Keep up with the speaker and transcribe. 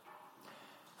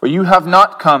For you have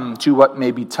not come to what may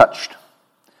be touched,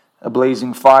 a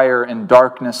blazing fire and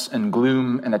darkness and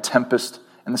gloom and a tempest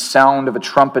and the sound of a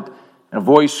trumpet and a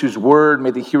voice whose word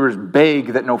made the hearers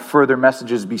beg that no further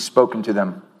messages be spoken to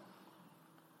them.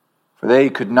 For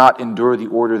they could not endure the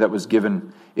order that was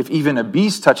given. If even a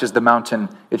beast touches the mountain,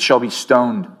 it shall be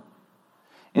stoned.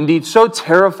 Indeed, so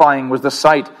terrifying was the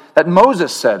sight that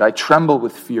Moses said, I tremble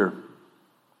with fear.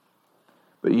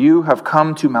 But you have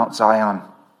come to Mount Zion,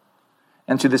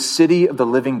 and to the city of the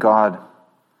living God,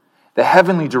 the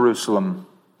heavenly Jerusalem,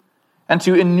 and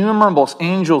to innumerable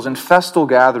angels in festal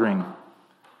gathering,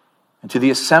 and to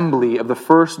the assembly of the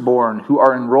firstborn who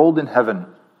are enrolled in heaven,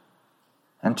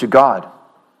 and to God,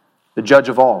 the judge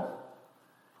of all,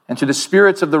 and to the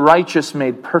spirits of the righteous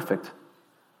made perfect,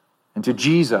 and to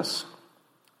Jesus,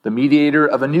 the mediator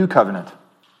of a new covenant,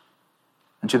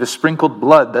 and to the sprinkled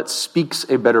blood that speaks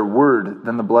a better word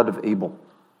than the blood of Abel.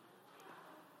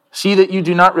 See that you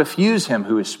do not refuse him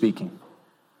who is speaking.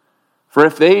 For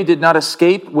if they did not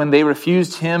escape when they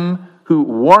refused him who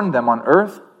warned them on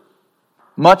earth,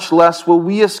 much less will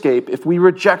we escape if we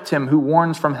reject him who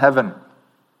warns from heaven.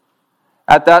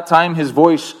 At that time his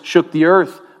voice shook the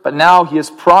earth, but now he has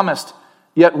promised,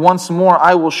 yet once more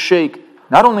I will shake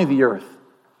not only the earth,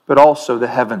 but also the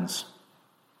heavens.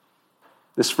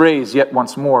 This phrase, yet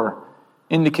once more,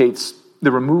 indicates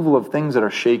the removal of things that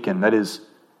are shaken, that is,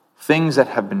 things that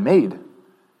have been made,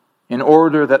 in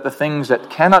order that the things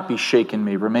that cannot be shaken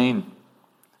may remain.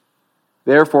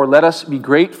 Therefore, let us be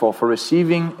grateful for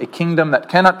receiving a kingdom that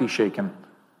cannot be shaken,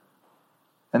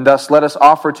 and thus let us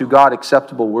offer to God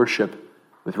acceptable worship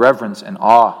with reverence and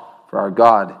awe, for our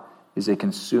God is a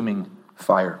consuming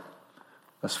fire.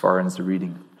 Thus far ends the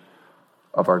reading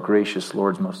of our gracious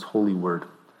Lord's most holy word.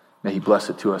 May he bless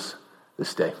it to us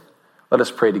this day. Let us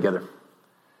pray together.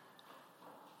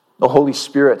 The Holy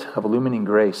Spirit of illumining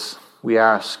grace, we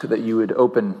ask that you would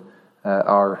open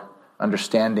our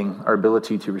understanding, our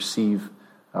ability to receive,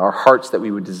 our hearts, that we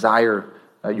would desire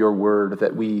your word,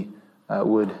 that we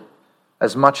would,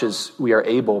 as much as we are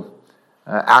able,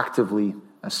 actively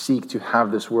seek to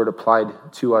have this word applied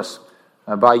to us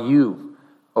by you,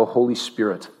 O Holy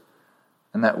Spirit,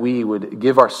 and that we would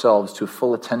give ourselves to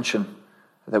full attention,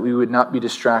 that we would not be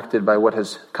distracted by what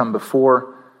has come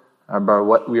before, by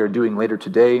what we are doing later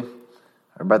today,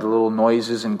 or by the little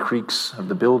noises and creaks of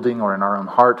the building or in our own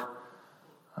heart.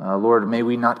 Lord, may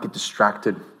we not get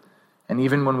distracted. And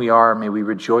even when we are, may we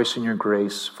rejoice in your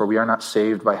grace, for we are not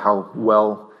saved by how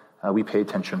well we pay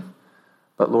attention.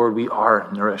 But Lord, we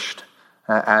are nourished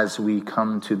as we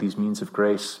come to these means of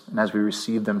grace and as we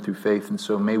receive them through faith. And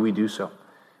so may we do so.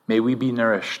 May we be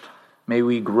nourished. May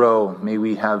we grow. May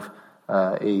we have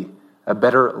a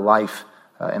better life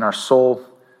in our soul,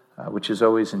 which is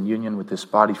always in union with this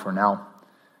body for now.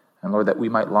 And Lord, that we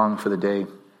might long for the day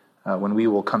when we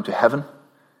will come to heaven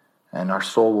and our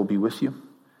soul will be with you,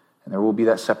 and there will be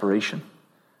that separation.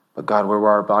 But God, where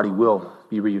our body will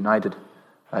be reunited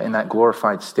in that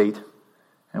glorified state,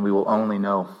 and we will only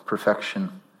know perfection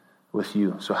with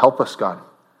you. So help us, God,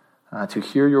 to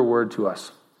hear your word to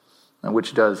us,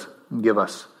 which does give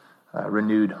us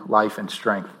renewed life and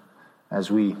strength as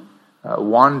we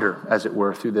wander, as it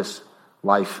were, through this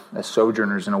life as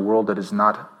sojourners in a world that is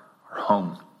not our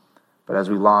home, but as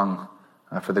we long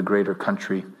for the greater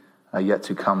country yet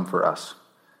to come for us.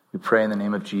 We pray in the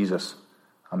name of Jesus.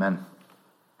 Amen.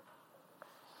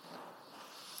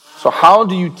 So how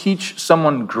do you teach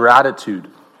someone gratitude?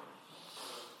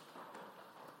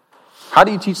 How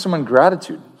do you teach someone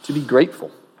gratitude? To be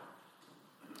grateful.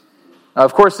 Now,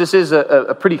 of course, this is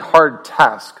a pretty hard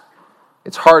task.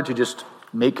 It's hard to just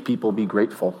make people be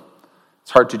grateful.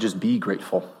 It's hard to just be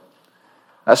grateful.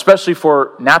 Especially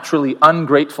for naturally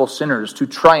ungrateful sinners to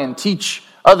try and teach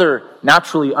other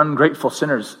naturally ungrateful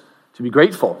sinners to be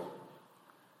grateful.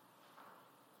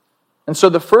 And so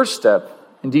the first step,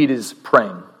 indeed, is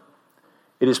praying.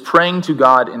 It is praying to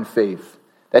God in faith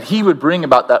that he would bring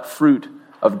about that fruit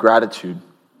of gratitude.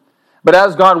 But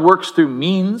as God works through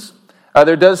means,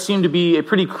 there does seem to be a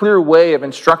pretty clear way of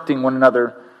instructing one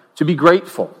another to be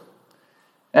grateful.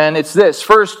 And it's this.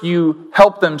 First, you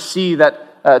help them see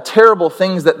that terrible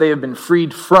things that they have been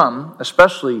freed from,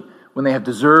 especially when they have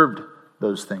deserved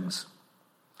those things.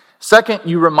 Second,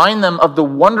 you remind them of the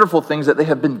wonderful things that they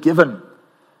have been given,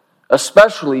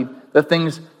 especially the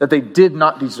things that they did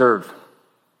not deserve.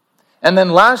 And then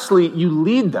lastly, you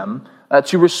lead them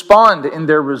to respond in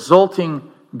their resulting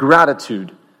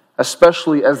gratitude,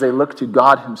 especially as they look to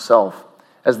God himself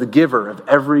as the giver of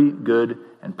every good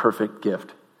and perfect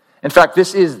gift. In fact,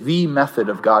 this is the method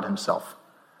of God himself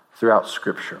throughout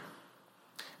Scripture.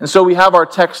 And so we have our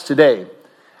text today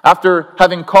After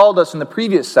having called us in the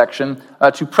previous section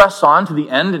to press on to the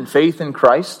end in faith in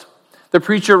Christ, the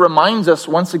preacher reminds us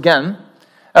once again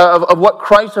of what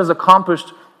Christ has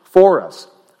accomplished for us,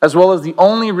 as well as the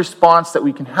only response that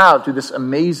we can have to this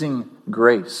amazing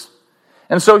grace.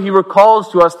 And so he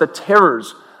recalls to us the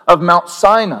terrors of Mount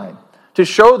Sinai to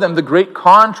show them the great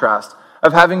contrast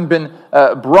of having been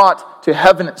brought to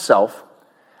heaven itself,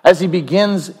 as he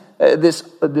begins this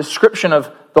description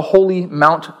of the holy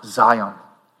Mount Zion.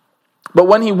 But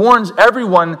when he warns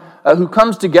everyone who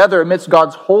comes together amidst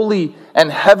God's holy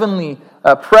and heavenly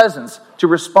presence to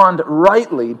respond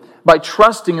rightly by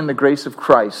trusting in the grace of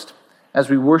Christ as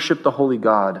we worship the holy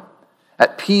God,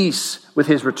 at peace with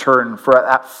his return for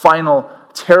that final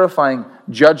terrifying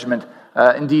judgment,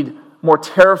 indeed more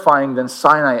terrifying than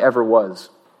Sinai ever was,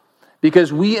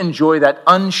 because we enjoy that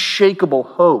unshakable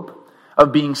hope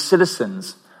of being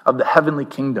citizens of the heavenly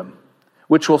kingdom,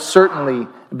 which will certainly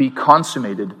be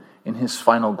consummated in his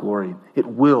final glory. It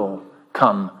will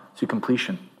come to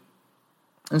completion.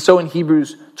 And so in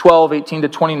Hebrews 12, 18 to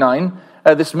 29,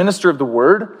 this minister of the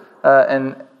word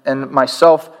and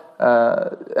myself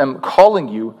am calling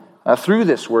you through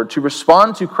this word to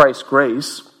respond to Christ's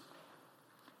grace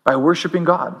by worshiping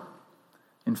God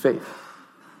in faith.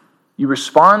 You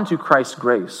respond to Christ's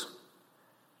grace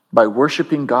by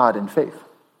worshiping God in faith.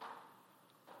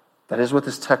 That is what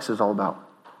this text is all about.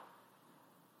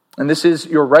 And this is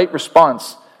your right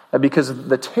response because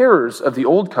the terrors of the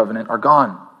old covenant are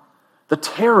gone. The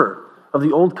terror of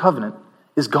the old covenant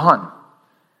is gone.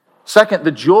 Second,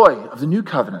 the joy of the new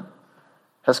covenant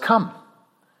has come.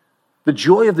 The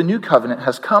joy of the new covenant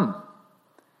has come.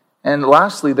 And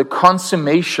lastly, the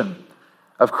consummation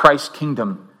of Christ's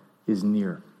kingdom is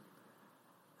near.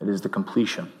 It is the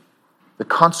completion. The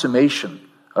consummation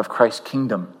of Christ's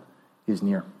kingdom is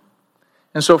near.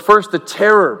 And so first, the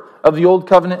terror of the old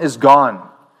covenant is gone.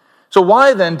 So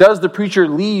why then does the preacher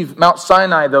leave Mount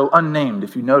Sinai, though unnamed,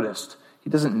 if you noticed? He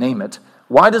doesn't name it.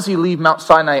 Why does he leave Mount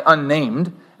Sinai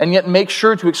unnamed and yet make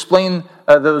sure to explain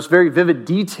those very vivid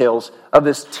details of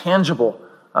this tangible,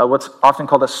 what's often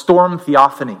called a storm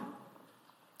theophany?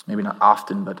 Maybe not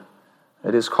often, but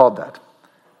it is called that.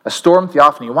 A storm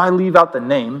theophany. Why leave out the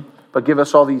name, but give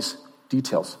us all these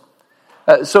details?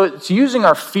 So it's using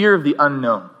our fear of the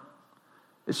unknown.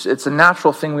 It's a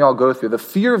natural thing we all go through, the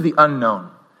fear of the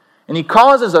unknown. And he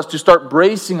causes us to start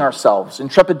bracing ourselves in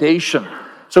trepidation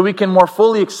so we can more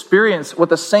fully experience what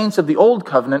the saints of the old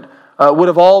covenant would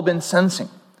have all been sensing.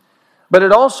 But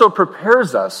it also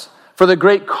prepares us for the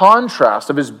great contrast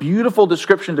of his beautiful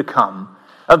description to come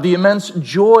of the immense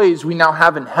joys we now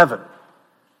have in heaven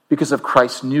because of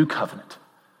Christ's new covenant.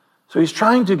 So he's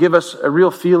trying to give us a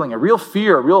real feeling, a real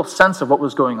fear, a real sense of what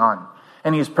was going on.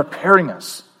 And he is preparing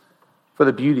us for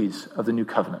the beauties of the new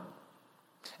covenant.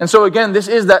 And so again, this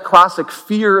is that classic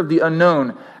fear of the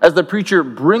unknown as the preacher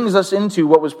brings us into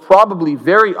what was probably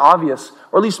very obvious,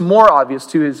 or at least more obvious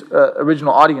to his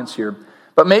original audience here,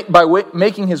 but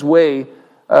making his way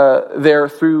there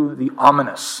through the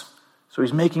ominous. So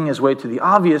he's making his way to the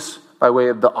obvious by way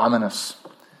of the ominous.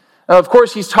 Now, of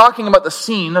course, he's talking about the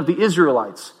scene of the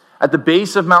Israelites at the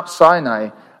base of Mount Sinai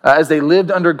as they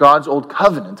lived under God's old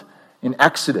covenant in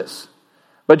Exodus.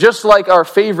 But just like our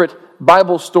favorite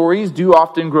Bible stories do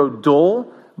often grow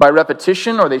dull by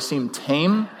repetition, or they seem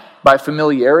tame by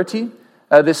familiarity,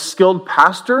 this skilled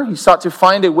pastor, he sought to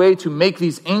find a way to make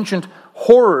these ancient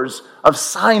horrors of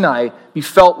Sinai be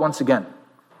felt once again.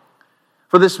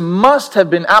 For this must have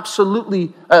been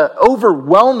absolutely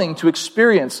overwhelming to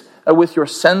experience with your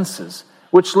senses,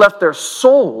 which left their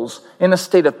souls in a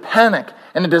state of panic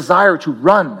and a desire to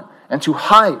run and to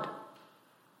hide.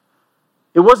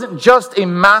 It wasn't just a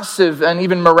massive and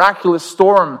even miraculous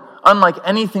storm, unlike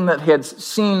anything that he had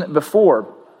seen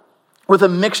before, with a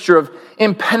mixture of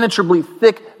impenetrably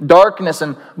thick darkness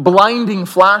and blinding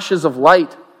flashes of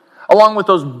light, along with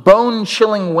those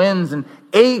bone-chilling winds and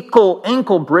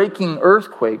ankle-breaking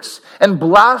earthquakes and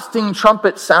blasting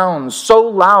trumpet sounds so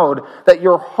loud that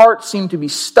your heart seemed to be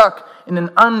stuck in an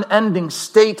unending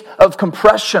state of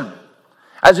compression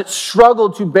as it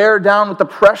struggled to bear down with the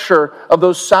pressure of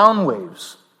those sound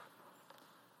waves.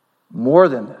 More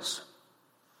than this,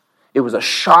 it was a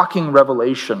shocking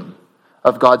revelation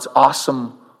of God's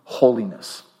awesome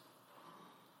holiness.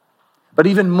 But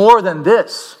even more than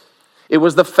this, it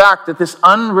was the fact that this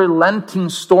unrelenting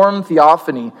storm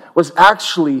theophany was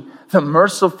actually the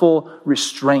merciful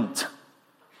restraint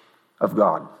of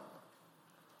God,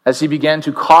 as he began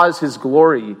to cause his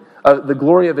glory, the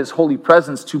glory of his holy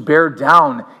presence, to bear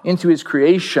down into his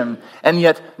creation and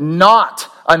yet not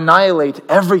annihilate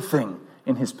everything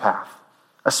in his path,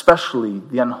 especially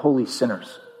the unholy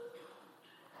sinners.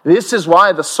 This is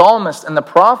why the psalmist and the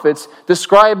prophets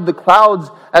described the clouds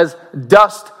as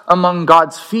dust among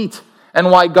God's feet,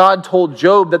 and why God told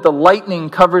Job that the lightning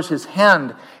covers his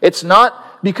hand. It's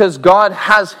not because God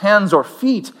has hands or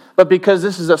feet, but because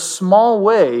this is a small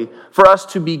way for us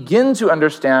to begin to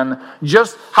understand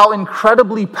just how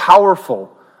incredibly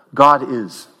powerful God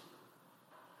is.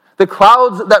 The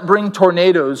clouds that bring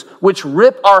tornadoes, which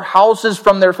rip our houses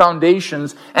from their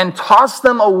foundations and toss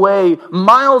them away,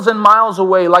 miles and miles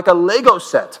away, like a Lego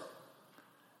set.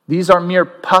 These are mere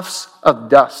puffs of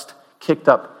dust kicked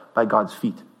up by God's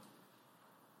feet.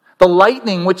 The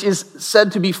lightning, which is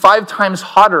said to be 5 times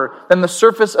hotter than the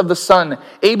surface of the sun,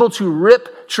 able to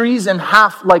rip trees in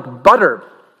half like butter,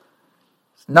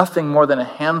 is nothing more than a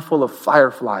handful of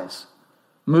fireflies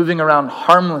moving around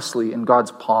harmlessly in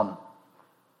God's palm.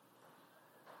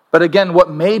 But again, what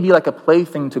may be like a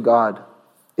plaything to God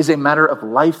is a matter of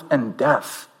life and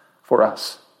death for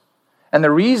us. And the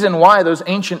reason why those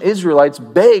ancient Israelites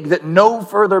begged that no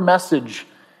further message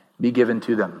be given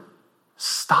to them.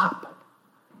 Stop.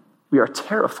 We are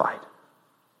terrified.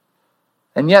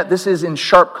 And yet, this is in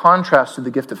sharp contrast to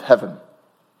the gift of heaven,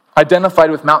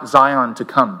 identified with Mount Zion to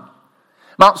come.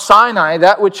 Mount Sinai,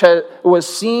 that which was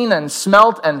seen and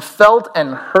smelt and felt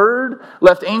and heard,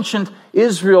 left ancient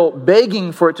Israel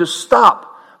begging for it to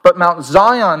stop. But Mount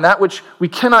Zion, that which we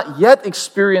cannot yet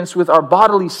experience with our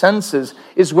bodily senses,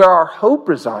 is where our hope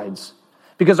resides.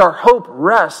 Because our hope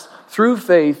rests through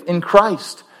faith in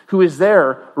Christ, who is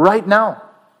there right now,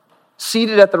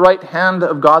 seated at the right hand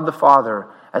of God the Father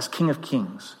as King of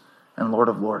Kings and Lord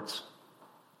of Lords.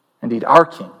 Indeed, our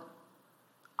King,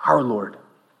 our Lord.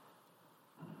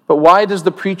 But why does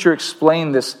the preacher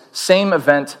explain this same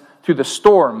event through the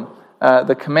storm,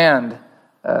 the command,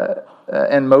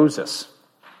 and Moses?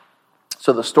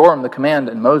 So the storm, the command,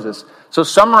 and Moses. So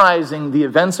summarizing the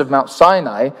events of Mount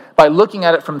Sinai by looking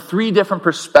at it from 3 different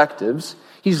perspectives,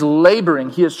 he's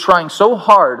laboring, he is trying so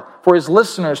hard for his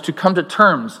listeners to come to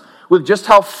terms with just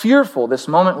how fearful this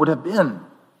moment would have been.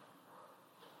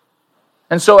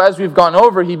 And so as we've gone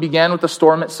over, he began with the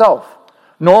storm itself.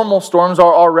 Normal storms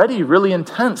are already really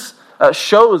intense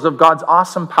shows of God's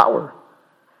awesome power.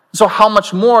 So how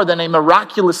much more than a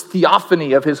miraculous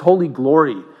theophany of his holy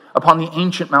glory upon the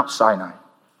ancient Mount Sinai?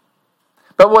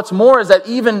 But what's more is that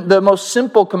even the most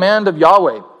simple command of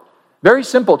Yahweh, very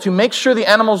simple, to make sure the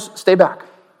animals stay back,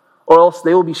 or else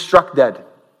they will be struck dead.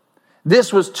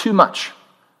 This was too much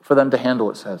for them to handle,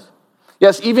 it says.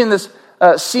 Yes, even this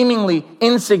seemingly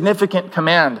insignificant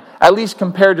command, at least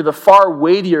compared to the far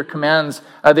weightier commands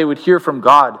they would hear from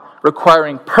God,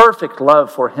 requiring perfect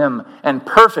love for him and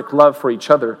perfect love for each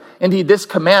other. Indeed, this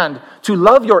command to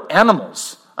love your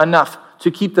animals enough to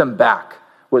keep them back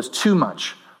was too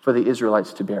much for the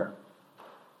Israelites to bear.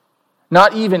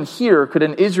 Not even here could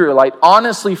an Israelite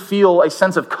honestly feel a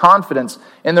sense of confidence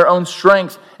in their own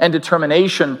strength and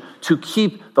determination to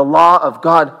keep the law of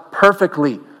God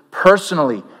perfectly,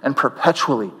 personally, and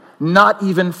perpetually, not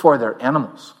even for their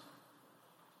animals.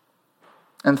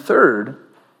 And third,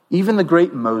 even the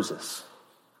great Moses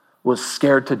was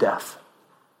scared to death.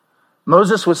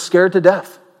 Moses was scared to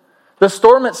death. The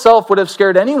storm itself would have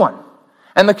scared anyone,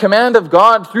 and the command of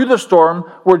God through the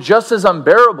storm were just as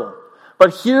unbearable.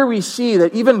 But here we see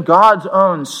that even God's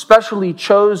own specially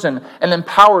chosen and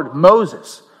empowered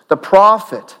Moses, the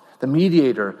prophet, the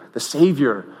mediator, the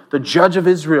savior, the judge of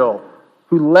Israel,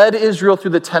 who led Israel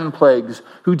through the 10 plagues,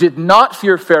 who did not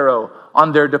fear Pharaoh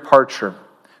on their departure,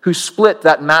 who split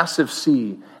that massive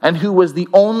sea, and who was the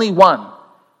only one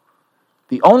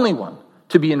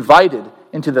to be invited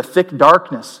into the thick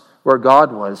darkness where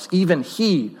God was. Even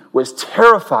he was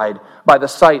terrified by the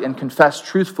sight and confessed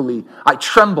truthfully, "I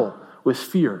tremble with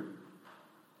fear."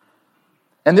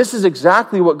 And this is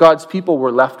exactly what God's people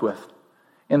were left with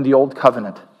in the Old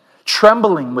Covenant,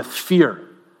 trembling with fear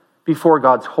before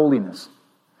God's holiness,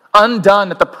 undone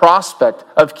at the prospect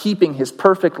of keeping his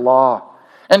perfect law,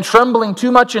 and trembling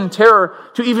too much in terror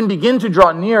to even begin to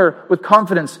draw near with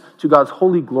confidence to God's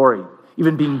holy glory,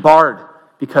 even being barred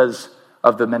because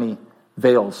of the many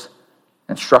veils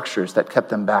and structures that kept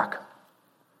them back.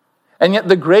 And yet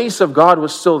the grace of God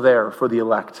was still there for the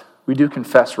elect, we do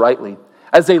confess rightly,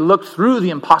 as they looked through the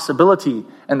impossibility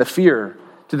and the fear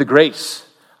to the grace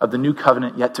of the new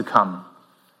covenant yet to come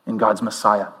in God's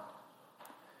Messiah.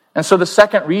 And so the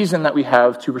second reason that we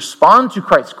have to respond to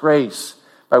Christ's grace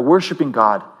by worshiping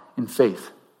God in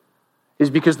faith is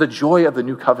because the joy of the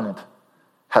new covenant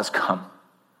has come.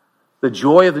 The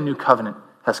joy of the new covenant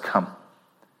has come.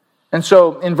 And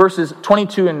so in verses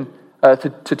 22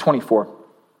 to 24,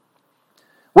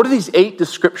 what do these 8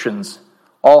 descriptions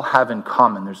all have in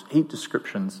common? There's 8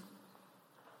 descriptions.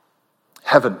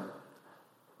 Heaven.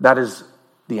 That is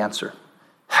the answer.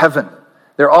 Heaven.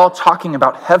 They're all talking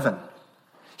about heaven.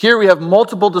 Here we have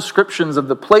multiple descriptions of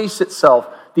the place itself,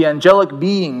 the angelic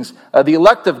beings, the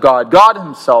elect of God, God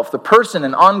himself, the person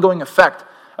and ongoing effect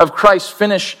of Christ's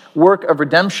finished work of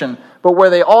redemption, but where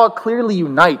they all clearly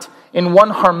unite in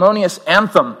one harmonious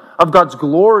anthem of God's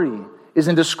glory is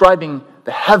in describing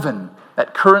the heaven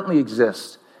that currently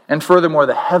exists, and furthermore,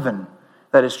 the heaven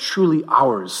that is truly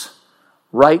ours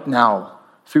right now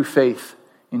through faith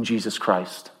in Jesus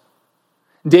Christ.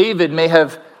 David may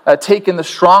have taken the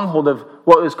stronghold of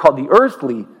what is called the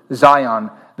earthly Zion,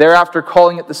 thereafter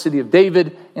calling it the city of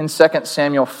David in 2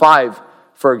 Samuel 5,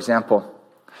 for example.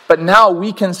 But now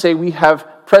we can say we have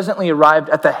presently arrived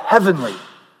at the heavenly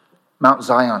Mount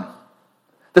Zion,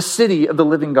 the city of the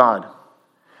living God.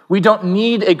 We don't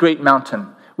need a great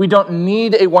mountain. We don't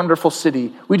need a wonderful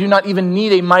city. We do not even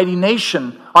need a mighty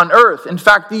nation on earth. In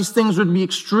fact, these things would be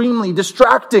extremely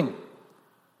distracting.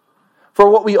 For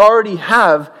what we already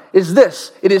have is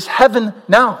this. It is heaven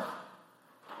now,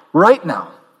 right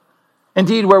now.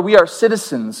 Indeed, where we are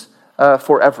citizens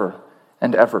forever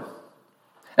and ever.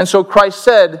 And so Christ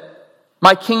said,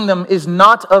 "My kingdom is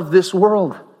not of this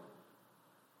world."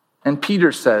 And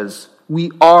Peter says,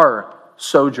 we are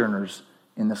sojourners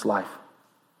in this life.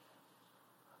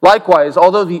 Likewise,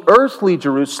 although the earthly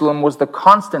Jerusalem was the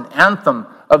constant anthem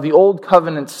of the Old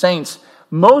Covenant saints,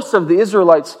 most of the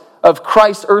Israelites of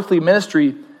Christ's earthly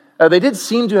ministry, they did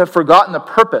seem to have forgotten the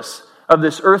purpose of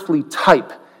this earthly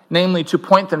type, namely to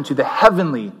point them to the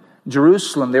heavenly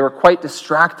Jerusalem. They were quite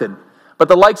distracted. But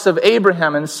the likes of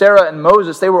Abraham and Sarah and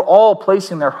Moses, they were all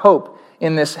placing their hope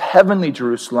in this heavenly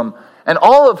Jerusalem, and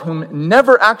all of whom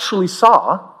never actually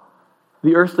saw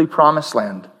the earthly promised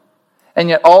land, and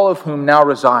yet all of whom now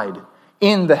reside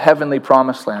in the heavenly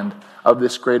promised land of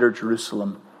this greater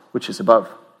Jerusalem, which is above.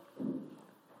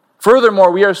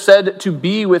 Furthermore, we are said to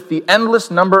be with the endless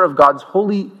number of God's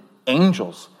holy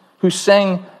angels who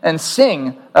sang and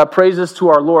sing praises to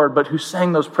our Lord, but who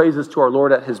sang those praises to our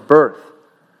Lord at his birth,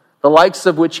 the likes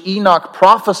of which Enoch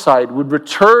prophesied would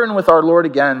return with our Lord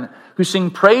again, who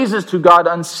sing praises to God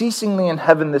unceasingly in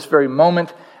heaven this very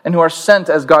moment, and who are sent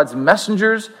as God's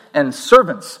messengers and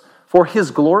servants for his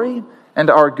glory and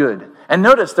our good. And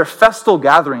notice, they're festal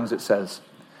gatherings, it says.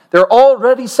 They're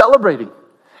already celebrating,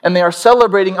 and they are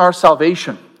celebrating our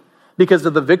salvation because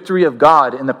of the victory of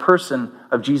God in the person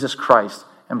of Jesus Christ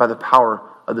and by the power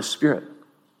of the Spirit.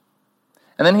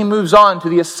 And then he moves on to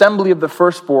the assembly of the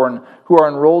firstborn who are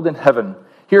enrolled in heaven.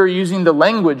 Here using the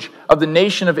language of the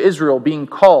nation of Israel being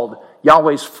called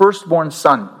Yahweh's firstborn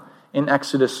son in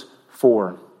Exodus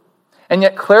 4. And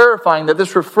yet clarifying that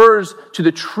this refers to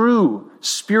the true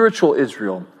spiritual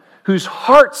Israel, whose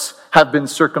hearts have been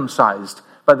circumcised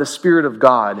by the Spirit of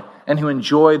God and who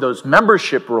enjoy those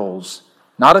membership roles,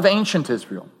 not of ancient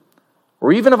Israel,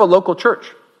 or even of a local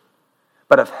church,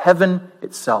 but of heaven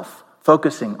itself,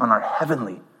 focusing on our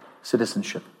heavenly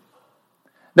citizenship.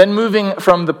 Then moving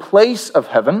from the place of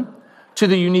heaven to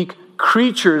the unique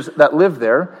creatures that live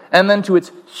there, and then to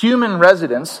its human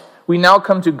residents, we now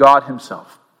come to God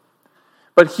himself.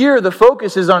 But here the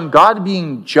focus is on God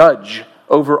being judge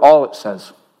over all, it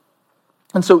says.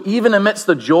 And so even amidst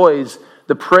the joys,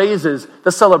 the praises,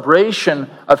 the celebration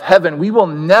of heaven, we will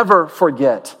never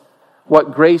forget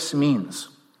what grace means.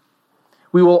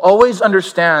 We will always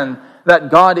understand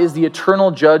that God is the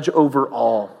eternal judge over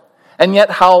all, and yet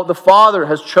how the Father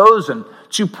has chosen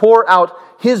to pour out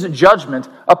his judgment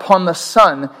upon the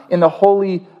Son in the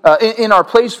holy, in our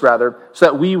place rather, so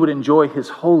that we would enjoy his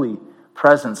holy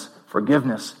presence,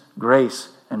 forgiveness, grace,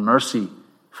 and mercy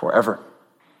forever.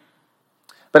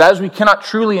 But as we cannot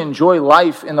truly enjoy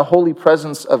life in the holy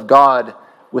presence of God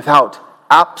without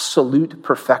absolute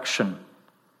perfection,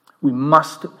 we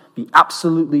must be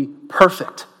absolutely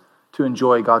perfect to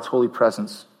enjoy God's holy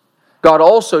presence. God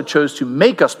also chose to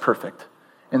make us perfect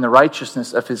in the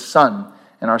righteousness of his Son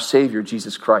and our Savior,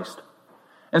 Jesus Christ.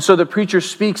 And so the preacher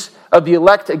speaks of the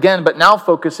elect again, but now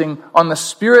focusing on the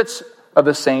spirits of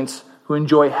the saints who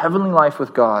enjoy heavenly life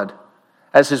with God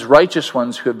as his righteous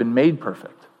ones who have been made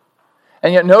perfect.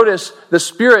 And yet notice the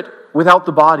spirit without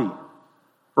the body,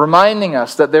 reminding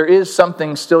us that there is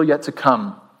something still yet to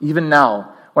come, even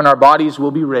now, when our bodies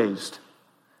will be raised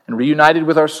and reunited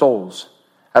with our souls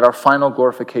at our final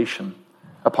glorification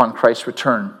upon Christ's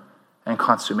return and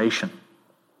consummation.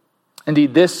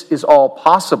 Indeed, this is all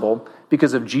possible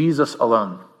because of Jesus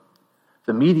alone,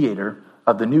 the mediator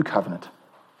of the new covenant.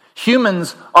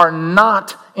 Humans are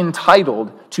not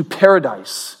entitled to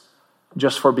paradise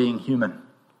just for being human.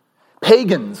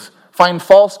 Pagans find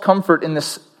false comfort in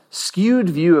this skewed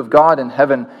view of God in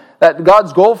heaven, that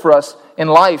God's goal for us in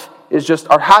life is just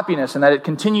our happiness, and that it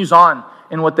continues on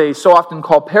in what they so often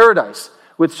call paradise,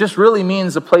 which just really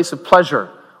means a place of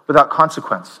pleasure without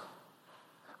consequence.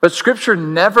 But Scripture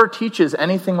never teaches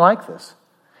anything like this.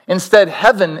 Instead,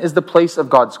 heaven is the place of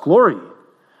God's glory,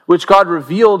 which God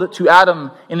revealed to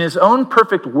Adam in his own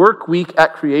perfect work week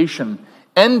at creation,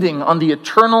 ending on the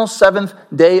eternal seventh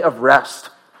day of rest,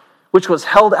 which was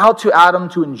held out to Adam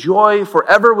to enjoy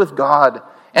forever with God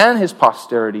and his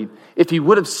posterity if he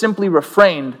would have simply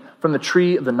refrained from the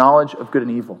tree of the knowledge of good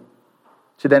and evil,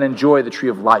 to then enjoy the tree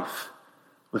of life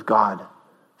with God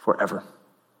forever.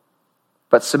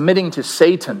 But submitting to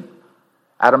Satan,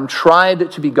 Adam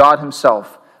tried to be God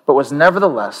himself, but was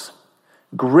nevertheless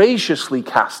graciously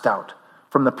cast out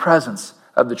from the presence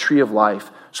of the tree of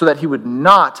life, so that he would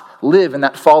not live in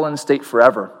that fallen state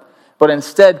forever, but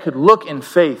instead could look in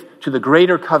faith to the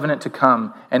greater covenant to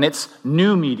come and its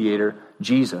new mediator,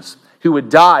 Jesus, who would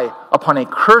die upon a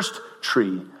cursed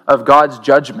tree of God's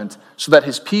judgment so that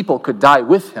his people could die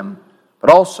with him, but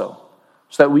also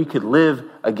so that we could live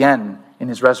again in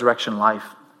his resurrection life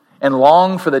and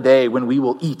long for the day when we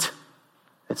will eat,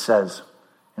 it says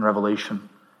in Revelation.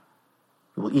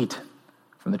 We will eat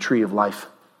from the tree of life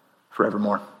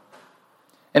forevermore.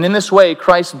 And in this way,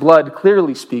 Christ's blood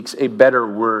clearly speaks a better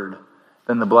word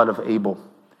than the blood of Abel.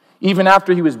 Even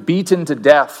after he was beaten to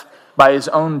death by his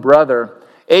own brother,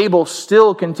 Abel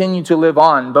still continued to live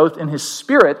on, both in his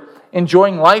spirit,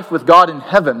 enjoying life with God in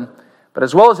heaven, but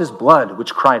as well as his blood,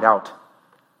 which cried out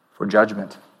for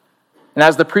judgment. And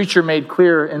as the preacher made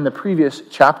clear in the previous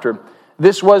chapter,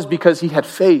 this was because he had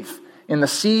faith in the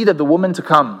seed of the woman to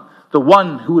come, the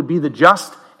one who would be the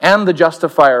just and the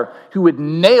justifier, who would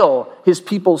nail his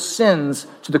people's sins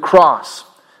to the cross,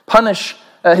 punish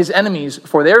his enemies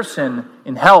for their sin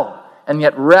in hell, and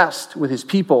yet rest with his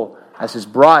people as his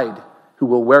bride, who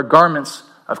will wear garments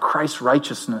of Christ's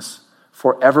righteousness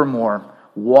forevermore,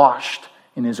 washed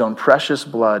in his own precious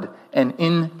blood and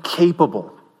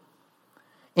incapable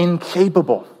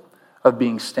of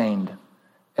being stained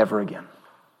ever again.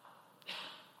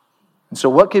 And so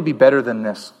what could be better than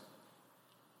this?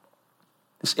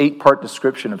 This 8-part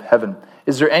description of heaven.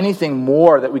 Is there anything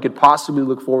more that we could possibly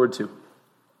look forward to?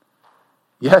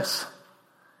 Yes,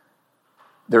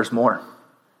 there's more.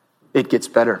 It gets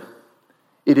better.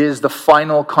 It is the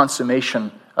final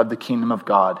consummation of the kingdom of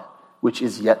God, which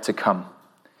is yet to come.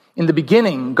 In the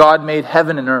beginning, God made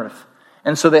heaven and earth,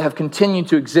 and so they have continued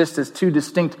to exist as two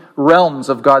distinct realms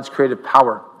of God's creative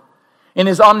power. In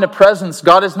his omnipresence,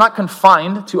 God is not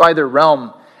confined to either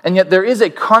realm, and yet there is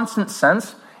a constant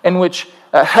sense in which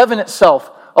heaven itself,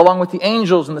 along with the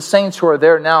angels and the saints who are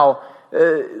there now,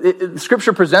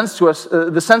 Scripture presents to us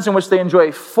the sense in which they enjoy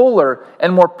a fuller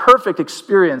and more perfect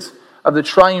experience of the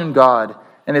triune God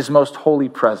and his most holy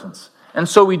presence. And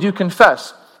so we do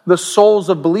confess, the souls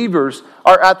of believers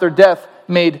are at their death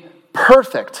made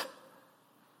perfect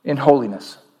in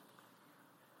holiness.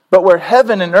 But where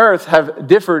heaven and earth have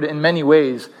differed in many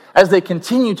ways, as they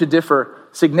continue to differ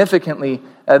significantly,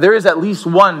 there is at least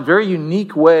one very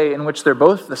unique way in which they're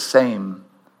both the same.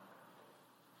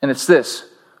 And it's this: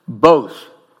 both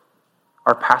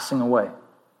are passing away.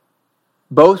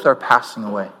 Both are passing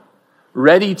away,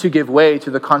 ready to give way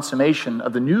to the consummation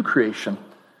of the new creation,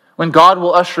 when God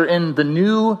will usher in the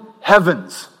new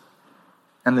heavens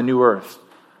and the new earth,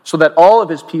 so that all of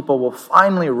his people will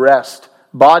finally rest,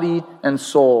 body and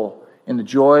soul, in the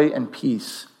joy and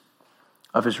peace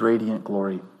of his radiant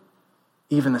glory.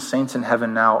 Even the saints in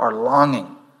heaven now are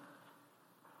longing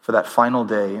for that final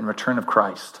day and return of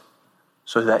Christ,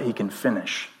 so that he can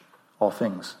finish all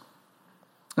things.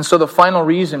 And so the final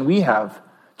reason we have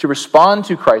to respond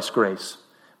to Christ's grace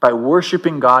by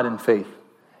worshiping God in faith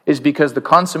is because the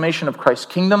consummation of Christ's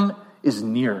kingdom is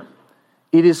near.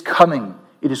 It is coming.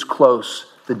 It is close.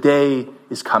 The day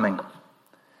is coming.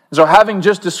 So having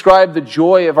just described the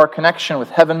joy of our connection with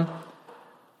heaven,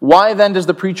 why then does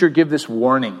the preacher give this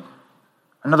warning?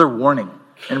 Another warning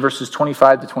in verses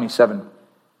 25 to 27.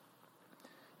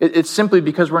 It's simply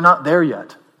because we're not there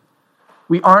yet.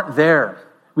 We aren't there.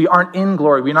 We aren't in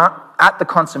glory. We're not at the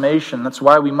consummation. That's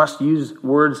why we must use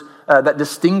words that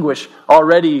distinguish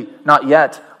already, not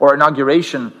yet, or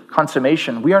inauguration,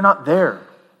 consummation. We are not there.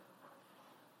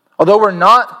 Although we're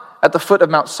not at the foot of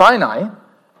Mount Sinai,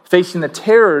 facing the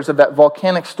terrors of that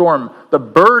volcanic storm, the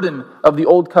burden of the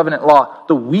Old Covenant law,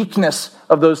 the weakness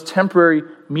of those temporary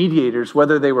mediators,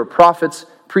 whether they were prophets,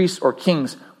 priests, or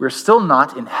kings, we're still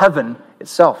not in heaven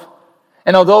itself.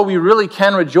 And although we really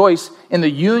can rejoice in the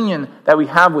union that we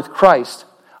have with Christ,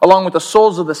 along with the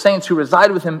souls of the saints who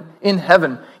reside with him in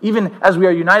heaven, even as we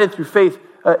are united through faith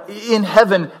in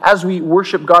heaven as we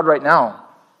worship God right now,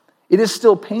 it is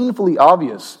still painfully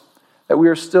obvious that we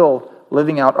are still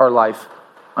living out our life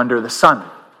under the sun.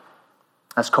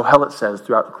 As Kohelet says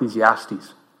throughout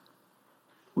Ecclesiastes,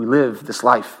 we live this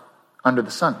life under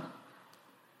the sun.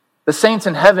 The saints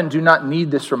in heaven do not need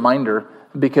this reminder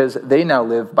because they now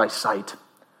live by sight,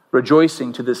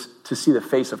 rejoicing to see the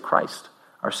face of Christ,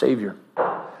 our Savior.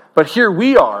 But here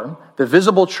we are, the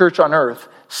visible church on earth,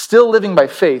 still living by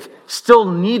faith, still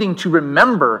needing to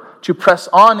remember to press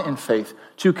on in faith,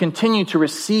 to continue to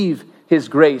receive His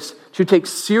grace, to take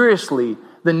seriously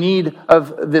the need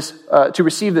of this, to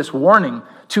receive this warning,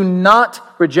 to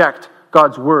not reject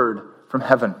God's word from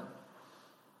heaven.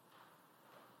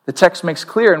 The text makes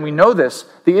clear, and we know this,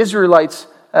 the Israelites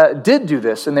did do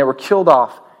this, and they were killed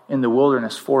off in the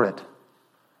wilderness for it.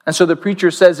 And so the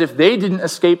preacher says if they didn't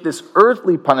escape this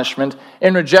earthly punishment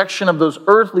in rejection of those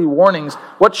earthly warnings,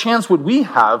 what chance would we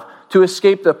have to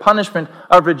escape the punishment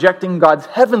of rejecting God's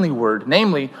heavenly word,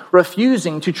 namely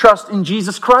refusing to trust in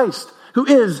Jesus Christ, who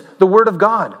is the Word of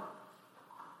God?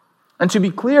 And to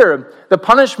be clear, the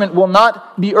punishment will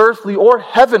not be earthly or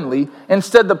heavenly.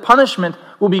 Instead, the punishment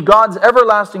will be God's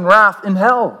everlasting wrath in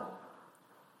hell.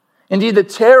 Indeed, the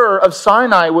terror of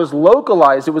Sinai was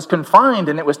localized, it was confined,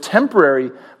 and it was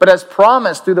temporary. But as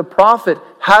promised through the prophet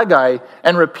Haggai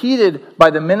and repeated by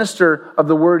the minister of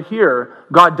the word here,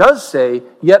 God does say,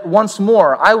 "Yet once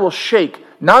more I will shake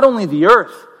not only the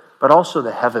earth, but also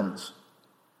the heavens."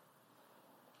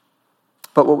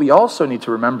 But what we also need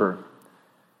to remember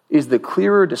is the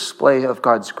clearer display of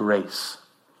God's grace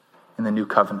in the new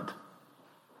covenant.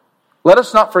 Let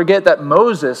us not forget that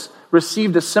Moses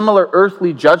received a similar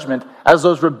earthly judgment as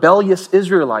those rebellious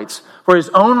Israelites for his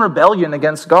own rebellion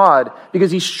against God.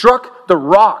 Because he struck the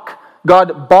rock,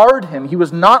 God barred him. He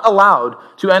was not allowed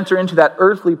to enter into that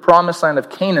earthly promised land of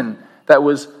Canaan that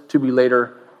was to be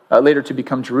later to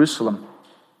become Jerusalem.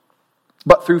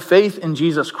 But through faith in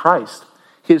Jesus Christ,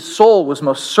 his soul was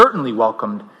most certainly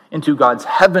welcomed into God's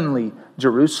heavenly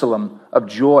Jerusalem of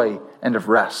joy and of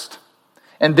rest.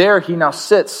 And there he now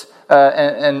sits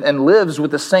and lives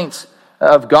with the saints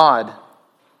of God.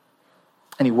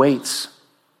 And he waits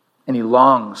and he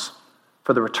longs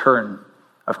for the return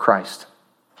of Christ,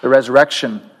 the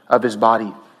resurrection of his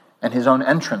body, and his own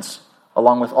entrance,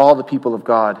 along with all the people of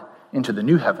God, into the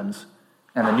new heavens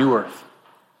and the new earth.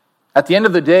 At the end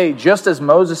of the day, just as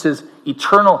Moses'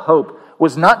 eternal hope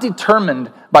was not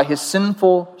determined by his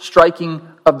sinful striking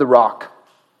of the rock,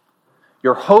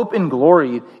 your hope in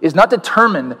glory is not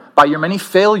determined by your many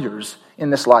failures in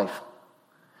this life.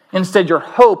 Instead, your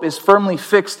hope is firmly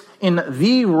fixed in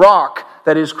the rock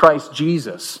that is Christ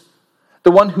Jesus,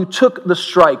 the one who took the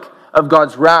strike of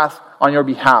God's wrath on your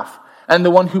behalf, and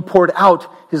the one who poured out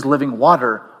his living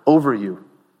water over you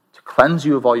to cleanse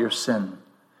you of all your sin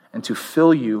and to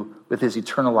fill you with his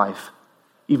eternal life,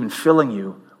 even filling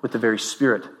you with the very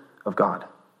Spirit of God.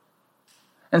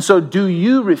 And so, do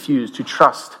you refuse to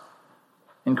trust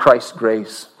in Christ's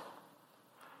grace?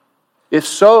 If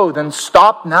so, then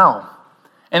stop now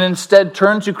and instead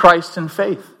turn to Christ in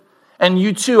faith. And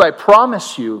you too, I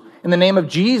promise you, in the name of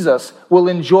Jesus, will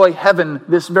enjoy heaven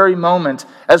this very moment,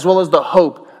 as well as the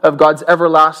hope of God's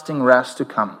everlasting rest to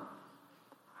come.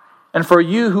 And for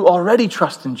you who already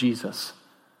trust in Jesus,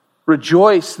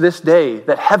 rejoice this day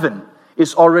that heaven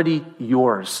is already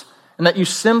yours, and that you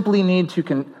simply need to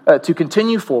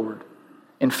continue forward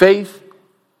in faith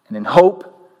and in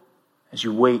hope as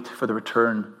you wait for the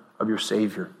return of your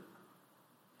Savior.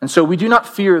 And so we do not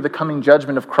fear the coming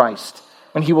judgment of Christ,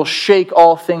 when he will shake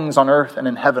all things on earth and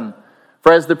in heaven.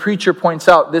 For as the preacher points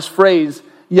out, this phrase,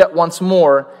 "yet once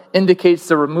more," indicates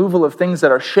the removal of things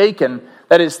that are shaken,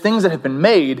 that is, things that have been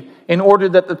made, in order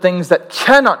that the things that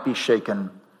cannot be shaken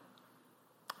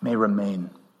may remain.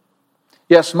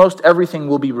 Yes, most everything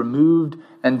will be removed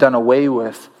and done away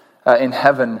with in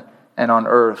heaven and on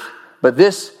earth. But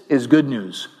this is good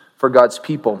news for God's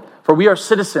people. For we are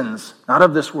citizens, not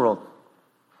of this world.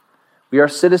 We are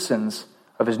citizens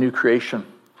of his new creation.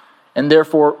 And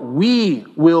therefore, we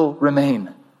will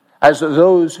remain as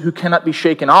those who cannot be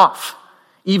shaken off,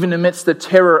 even amidst the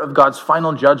terror of God's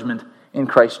final judgment in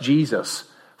Christ Jesus.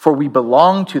 For we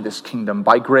belong to this kingdom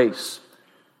by grace,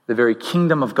 the very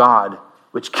kingdom of God,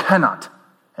 which cannot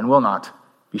and will not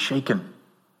be shaken.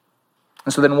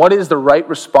 And so then what is the right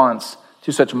response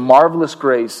to such marvelous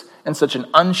grace and such an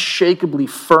unshakably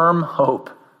firm hope?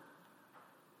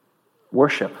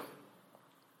 Worship.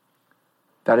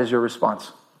 That is your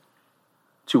response,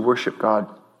 to worship God.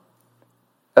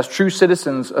 As true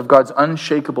citizens of God's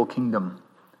unshakable kingdom,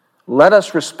 let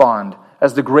us respond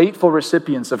as the grateful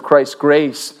recipients of Christ's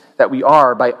grace that we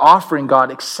are by offering God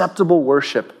acceptable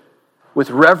worship with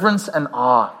reverence and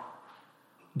awe,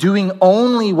 doing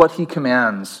only what he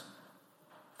commands,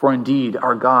 For indeed,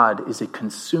 our God is a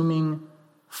consuming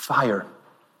fire.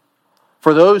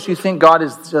 For those who think God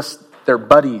is just their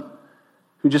buddy,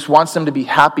 who just wants them to be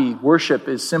happy, worship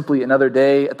is simply another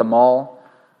day at the mall,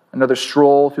 another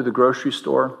stroll through the grocery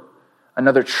store,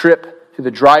 another trip through the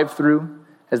drive-thru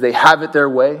as they have it their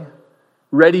way,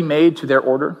 ready-made to their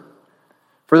order.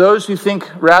 For those who think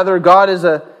rather God is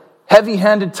a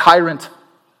heavy-handed tyrant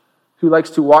who likes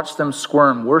to watch them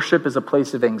squirm, worship is a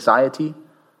place of anxiety,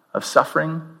 of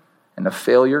suffering, and of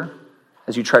failure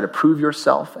as you try to prove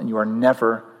yourself and you are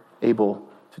never able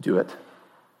to do it.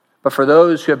 But for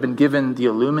those who have been given the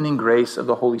illumining grace of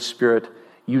the Holy Spirit,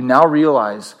 you now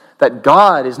realize that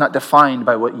God is not defined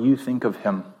by what you think of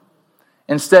him.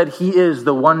 Instead, he is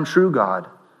the one true God,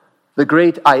 the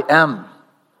great I am,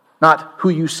 not who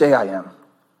you say I am,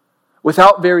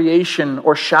 without variation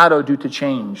or shadow due to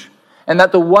change, and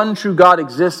that the one true God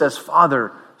exists as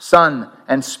Father, Son,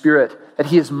 and Spirit, that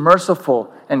he is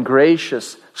merciful and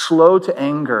gracious, slow to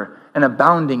anger, and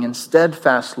abounding in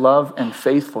steadfast love and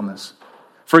faithfulness,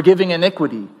 forgiving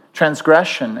iniquity,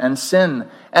 transgression, and sin,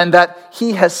 and that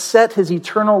he has set his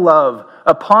eternal love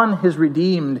upon his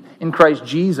redeemed in Christ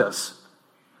Jesus,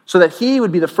 so that he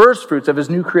would be the firstfruits of his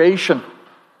new creation,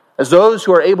 as those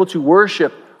who are able to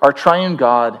worship our triune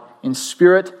God in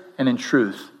spirit and in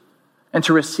truth, and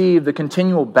to receive the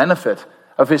continual benefit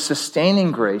of his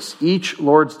sustaining grace each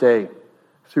Lord's day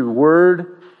through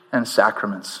word and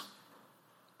sacraments.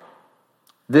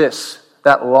 This,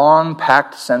 that long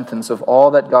packed sentence of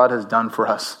all that God has done for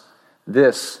us,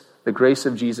 this, the grace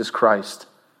of Jesus Christ,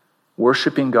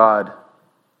 worshiping God,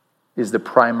 is the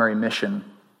primary mission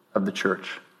of the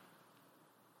church.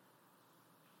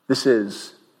 This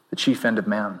is the chief end of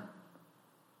man,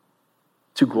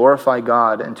 to glorify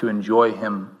God and to enjoy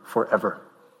him forever.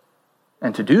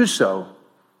 And to do so,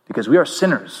 because we are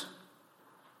sinners,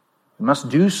 we must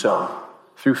do so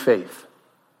through faith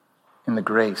in the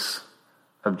grace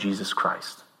of Jesus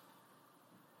Christ.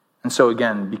 And so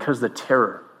again, because the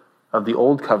terror of the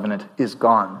old covenant is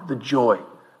gone, the joy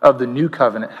of the new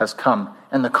covenant has come,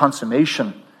 and the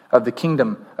consummation of the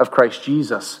kingdom of Christ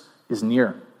Jesus is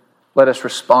near. Let us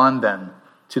respond then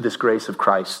to this grace of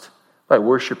Christ by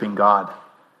worshiping God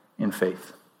in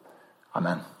faith.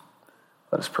 Amen.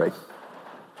 Let us pray.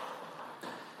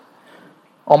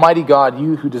 Almighty God,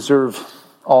 you who deserve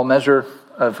all measure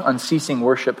of unceasing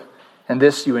worship, and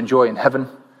this you enjoy in heaven.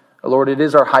 Lord, it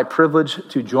is our high privilege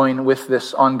to join with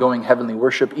this ongoing heavenly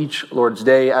worship each Lord's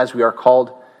day as we are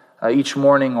called, each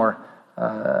morning or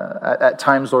at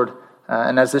times, Lord,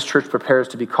 and as this church prepares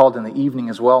to be called in the evening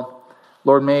as well.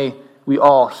 Lord, may we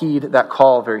all heed that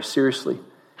call very seriously.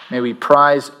 May we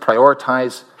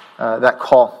prioritize that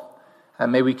call.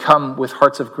 And may we come with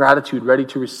hearts of gratitude, ready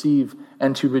to receive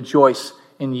and to rejoice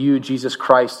in you, Jesus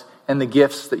Christ, and the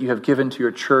gifts that you have given to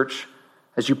your church,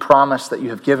 as you promised that you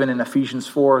have given in Ephesians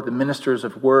 4, the ministers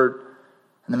of word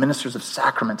and the ministers of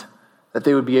sacrament, that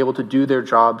they would be able to do their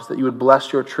jobs, that you would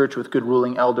bless your church with good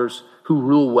ruling elders who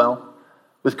rule well,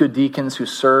 with good deacons who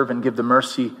serve and give the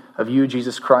mercy of you,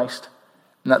 Jesus Christ,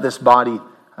 and that this body,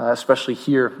 especially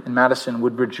here in Madison,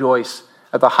 would rejoice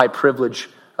at the high privilege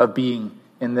of being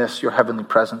in this, your heavenly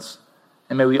presence.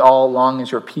 And may we all long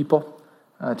as your people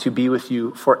to be with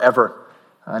you forever,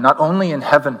 not only in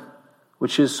heaven,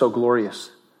 which is so glorious,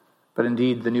 but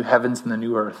indeed the new heavens and the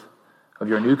new earth of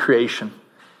your new creation,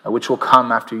 which will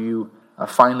come after you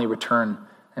finally return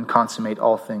and consummate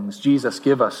all things. Jesus,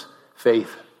 give us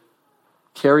faith.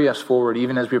 Carry us forward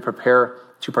even as we prepare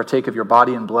to partake of your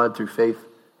body and blood through faith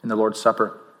in the Lord's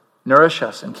Supper. Nourish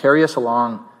us and carry us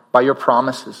along by your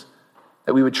promises,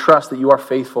 that we would trust that you are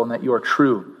faithful and that you are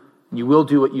true, and you will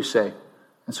do what you say.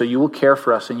 And so you will care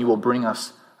for us and you will bring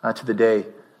us to the day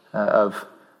of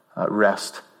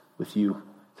rest with you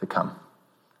to come.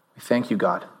 We thank you,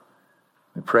 God.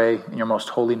 We pray in your most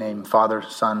holy name, Father,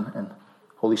 Son, and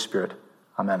Holy Spirit.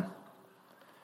 Amen.